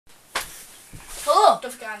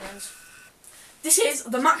Don't forget our names. This is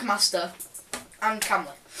the Macmaster and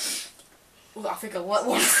Cameron. Oh, I think I let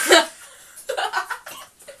one.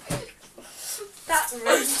 That's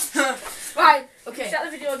rude. Right, okay. Start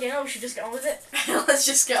the video again, or we should just get on with it? Let's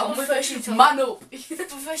just get on with First it. you Man up.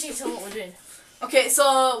 But first you tell me what we're doing. Okay,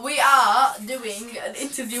 so we are doing an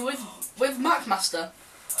interview with Macmaster.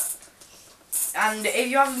 And if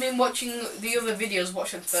you haven't been watching the other videos,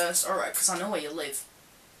 watch them first, alright, because I know where you live.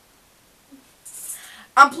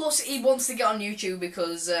 And plus, he wants to get on YouTube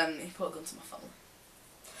because he put a gun to my family.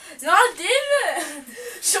 No, I didn't!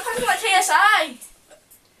 Stop acting like KSI!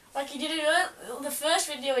 Like he did it the first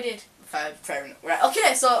video he did. Fair enough. Right,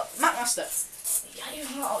 okay, so, Macmaster. Yeah, you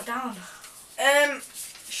not down.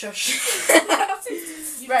 Shush.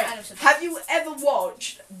 Right. Have you ever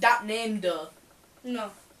watched That Name Though?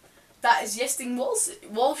 No. That is Yesting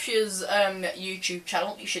Walsh's YouTube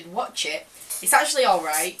channel. You should watch it. It's actually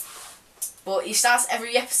alright, but he starts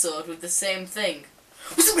every episode with the same thing.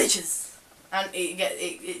 What's up, bitches? And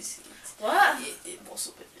it's what? What's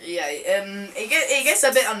up? Yeah. It gets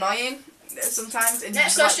a bit annoying sometimes.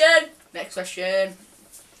 Next question. Next question.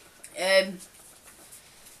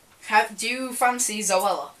 Do you fancy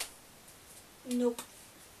Zoella? Nope.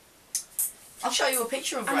 I'll show you a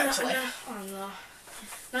picture of her actually. Oh no.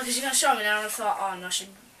 No, because you're going to show me now and I thought, oh no, I should...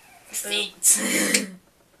 Feet.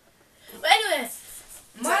 But anyway,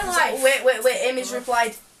 my life... Wait, Amy's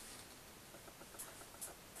replied.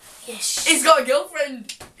 Yes. He's got a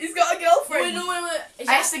girlfriend. He's got a girlfriend. Wait.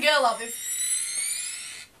 I asked the girl out if...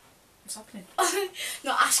 What's happening?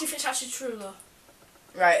 No, ask if it's actually true though.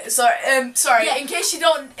 Right, sorry, Yeah. in case you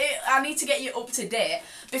don't... I need to get you up to date.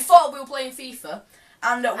 Before, we were playing FIFA,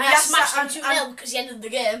 and we I smashed him 2-0 because he ended the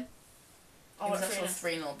game. It was actually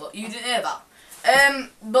 3-0, but you didn't hear that.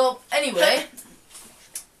 But anyway,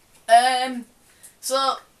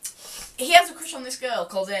 so he has a crush on this girl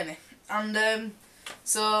called Amy, and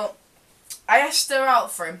so I asked her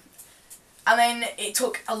out for him, and then it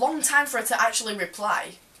took a long time for her to actually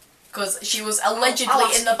reply, because she was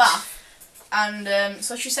allegedly in the bath, and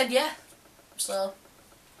so she said yeah. So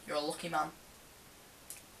you're a lucky man.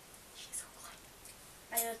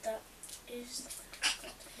 I heard that.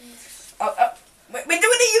 We're doing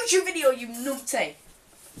a YouTube video, you numpty.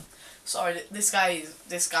 Sorry, this guy.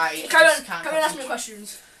 Come on, ask me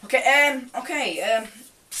questions. Okay,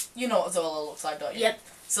 you know what Zoella looks like, don't you? Yep.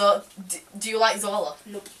 So, do you like Zoella?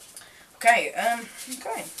 Nope. Okay,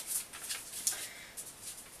 okay.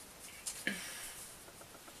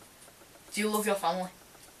 Do you love your family?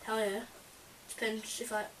 Hell yeah. Depends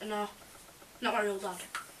if no, not my real dad.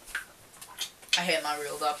 I hate my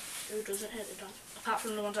real dad. Who doesn't hate the dad? Apart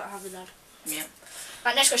from the ones that have the dad. Yeah.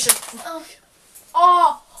 Right, next question.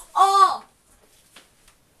 Oh!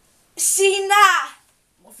 Seen that?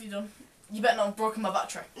 What have you done? You better not have broken my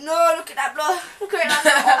battery. No, look at that, bro. Look at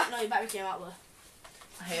that. Oh, no, your battery came out there.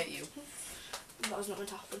 I hate you. That was not going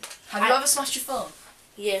to happen. Have you ever smashed your phone?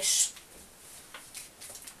 Yes.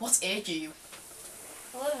 What age are you?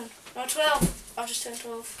 11. No, 12. I've just turned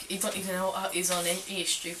 12. You don't even know what his own age. He is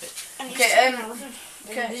stupid. And Okay,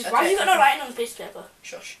 okay. Why have you got no writing on the piece of paper?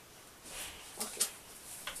 Shush. Okay.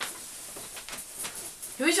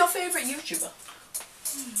 Who is your favourite YouTuber?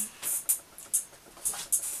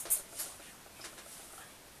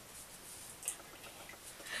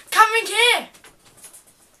 Cameron K!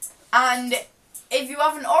 And if you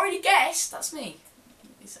haven't already guessed, that's me.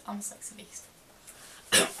 I'm a sexy beast.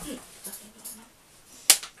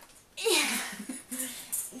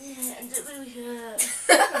 Yeah, and it really hurt.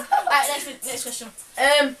 Right, next question.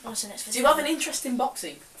 What's the next question? Do you have an interest in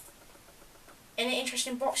boxing? Any interest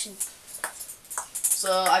in boxing?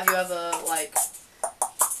 So, have you ever, like...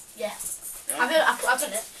 Yeah. I've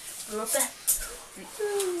done it. Rugby.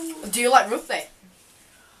 Do you like rugby?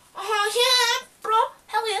 Oh yeah, bro.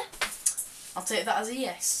 Hell yeah. I'll take that as a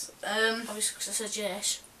yes. Obviously, because I said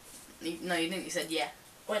yes. No, you didn't. You said yeah.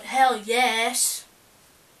 Went hell yes.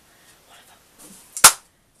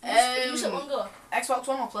 Who's it one go? Xbox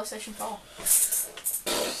One or PlayStation 4?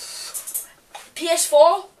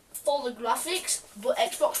 PS4 for the graphics, but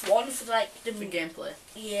Xbox One for like the gameplay.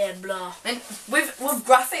 Yeah, blah. And with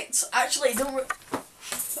graphics, actually, don't.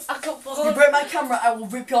 I can't You break my camera, I will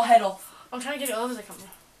rip your head off. I'm trying to get it over the camera.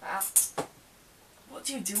 What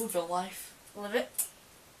do you do with your life? Live it.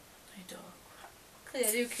 I don't. Yeah,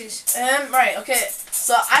 I do, cause. Right, okay.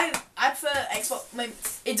 So I prefer Xbox. I mean,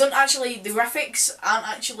 it doesn't actually. The graphics aren't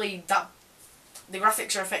actually that. The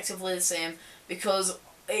graphics are effectively the same because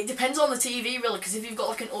it depends on the TV really. Because if you've got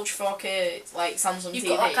like an Ultra 4K like Samsung You've TV,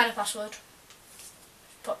 got that kind of password.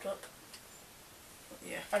 Popped up.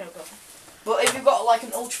 Yeah. I don't got But if you've got like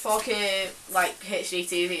an Ultra 4K like HD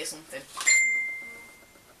TV or something.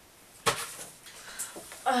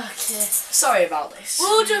 Okay. Sorry about this.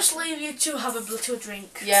 We'll just leave you to have a little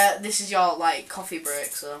drink. Yeah, this is your like coffee break,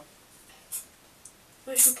 so.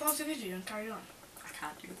 Wait, should we pause the video and carry on? I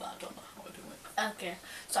can't do that. I don't know how to do it. Okay.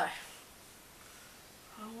 Sorry.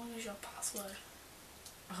 How long is your password?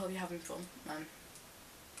 I hope you're having fun, man.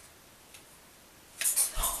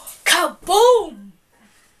 Kaboom!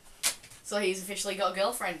 So he's officially got a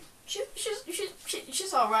girlfriend.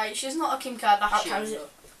 She's alright. She's not a Kim Kardashian. How time is it?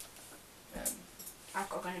 I've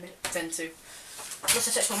got going a bit. 10-2.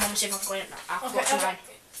 Let's text my mum and see if I've got it now. Okay, okay.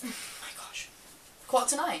 Oh my gosh.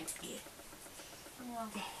 8:45? Yeah. Oh,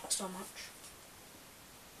 that's not much.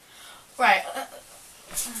 Right.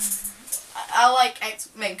 I like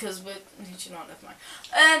X-Men because we're... You know what, never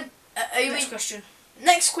mind. Next question.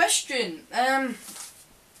 Next question.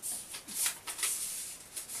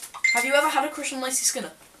 Have you ever had a crush on Lacey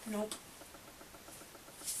Skinner? Nope.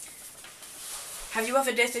 Have you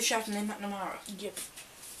ever dated Chardonnay McNamara? Yep.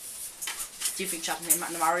 Do you think Chardonnay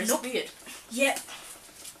McNamara is weird? Yep.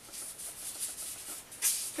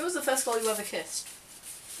 Who was the first girl you ever kissed?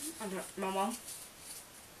 I don't know. My mum.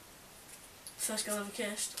 First girl I ever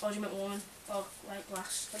kissed. Or do you meant woman? Or like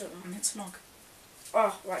last? I don't know. I meant Snog.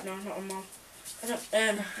 Oh, right, no, not my mum. I don't,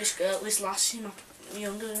 this girl, this lass, you know,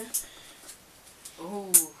 younger than it.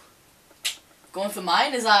 Ooh. Going for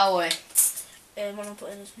mine is our way. When I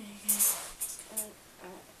put in this me again.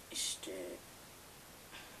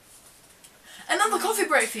 Another coffee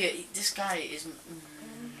break for you. This guy is...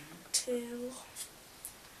 2,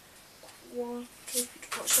 1, 2,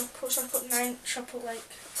 what should I put 9, should I put like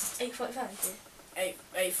 8:45 here?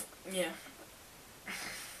 8, yeah.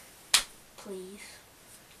 Please.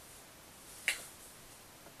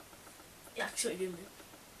 Yeah, I can see what you're doing.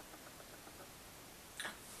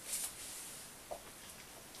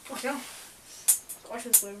 Okay. I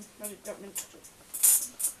should have blown. I don't mean to touch it.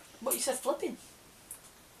 What, you said flipping?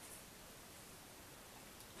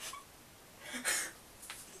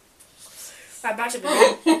 Right, back to the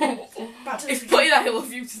back to the It's putting I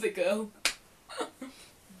love you to the girl.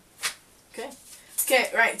 Okay,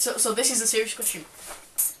 right, so this is a serious question.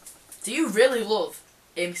 Do you really love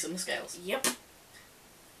Amy Summerscales? Yep.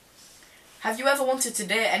 Have you ever wanted to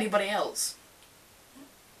date anybody else?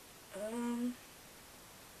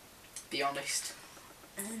 Be honest.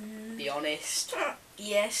 Be honest.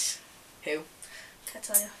 Yes. Who? Can't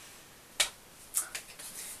tell you.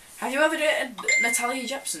 Have you ever dated Natalia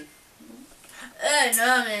Jepsen?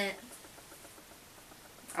 No, mate.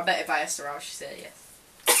 I bet if I asked her out, she'd say yes.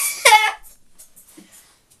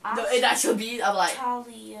 No, it'd actually be, I'm like...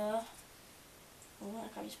 Natalia. Oh, I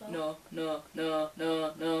can't spell. No.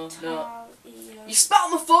 Natalia. You spat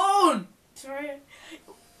on my phone! Sorry.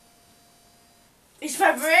 It's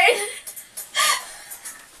my brain.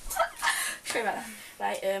 Sorry about that.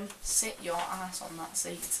 Right, Sit your ass on that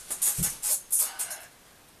seat.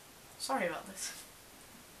 Sorry about this.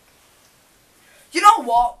 You know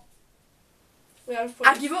what?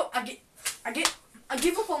 I give up. I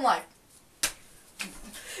give up on life.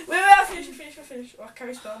 Wait, I finish. Oh, I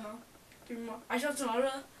can't spell now. Give me more. I should have done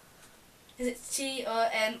it. Is it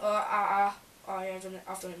T-O-M-O-R-R? Oh yeah, I've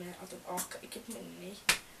done it, mate. I've done it. Oh, you keep me in the knee.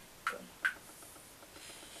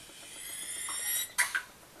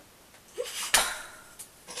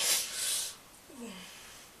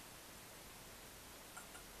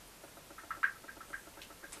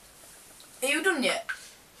 Are you done yet?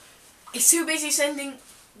 He's too busy sending...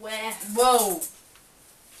 Where? Whoa.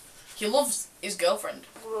 He loves his girlfriend.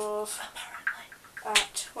 Love. Apparently.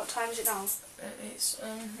 At what time is it now? It's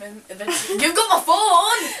eventually... You've got my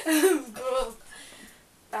phone! Bro.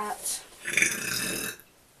 At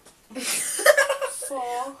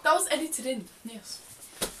 4. That was edited in. Yes.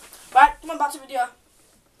 Right, come on, back to video.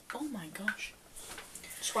 Oh my gosh.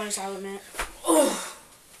 Just going silent, mate. Oh.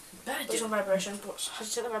 Better There's do. no vibration, but has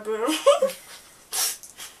it said the vibration?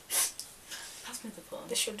 Pass me the phone.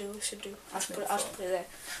 This should do. I should put it there.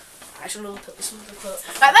 I should really put this in the quote.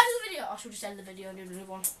 Right, back to the video. I should just end the video and do another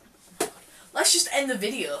one. Let's just end the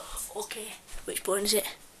video. Okay. Which button is it?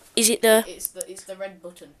 Is it the? It's the red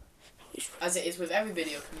button. As it is with every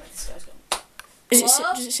video. This guy's gone.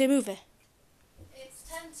 Does it say movie? It's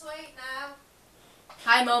 10 to 8 now.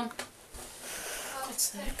 Hi, Mum. Oh,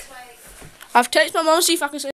 it's 10 to 8. I've texted my mum to see if I can say